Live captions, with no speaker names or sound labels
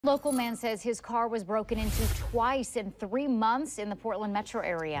Local man says his car was broken into twice in 3 months in the Portland metro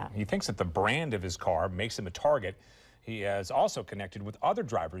area. He thinks that the brand of his car makes him a target. He has also connected with other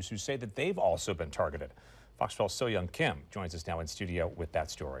drivers who say that they've also been targeted. Fox 12's So-Young Kim joins us now in studio with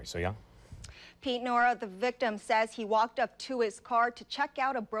that story. So-Young? Pete, Nora, the victim says he walked up to his car to check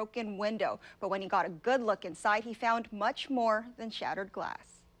out a broken window, but when he got a good look inside, he found much more than shattered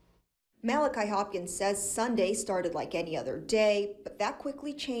glass. Malachi Hopkins says Sunday started like any other day, but that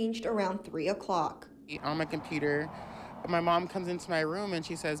quickly changed around 3 o'clock. On my computer, my mom comes into my room and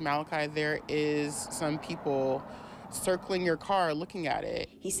she says, "Malachi, there is some people circling your car looking at it."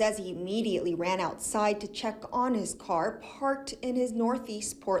 He says he immediately ran outside to check on his car parked in his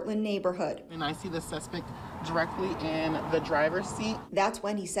northeast Portland neighborhood. And I see the suspect directly in the driver's seat. That's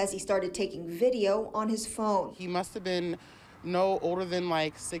when he says he started taking video on his phone. He must have been no older than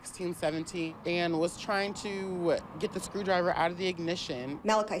like 16, 17, and was trying to get the screwdriver out of the ignition.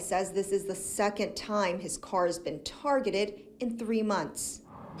 Malachi says this is the second time his car has been targeted in 3 months.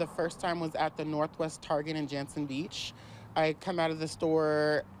 The first time was at the Northwest Target in Jantzen Beach. I come out of the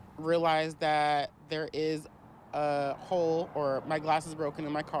store, realized that there is a hole or my glass is broken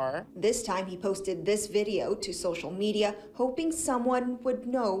in my car. This time he posted this video to social media, hoping someone would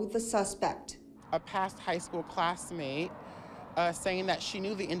know the suspect. A past high school classmate saying that she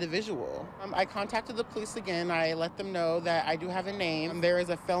knew the individual. I contacted the police again. I let them know that I do have a name. There is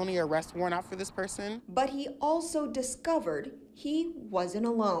a felony arrest warrant out for this person. But he also discovered he wasn't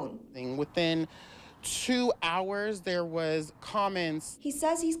alone. Within 2 hours, there was comments. He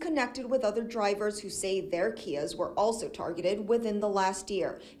says he's connected with other drivers who say their Kias were also targeted within the last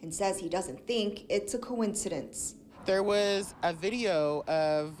year, and says he doesn't think it's a coincidence. There was a video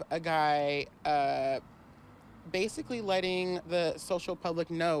of a guy basically letting the social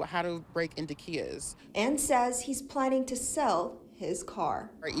public know how to break into Kias. And says he's planning to sell his car.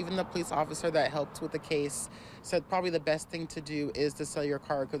 Even the police officer that helped with the case said probably the best thing to do is to sell your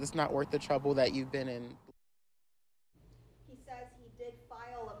car because it's not worth the trouble that you've been in. He says he did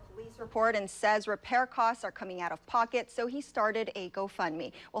file a police report and says repair costs are coming out of pocket, so he started a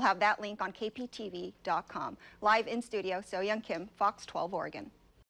GoFundMe. We'll have that link on kptv.com. Live in studio, So-Young Kim, Fox 12 Oregon.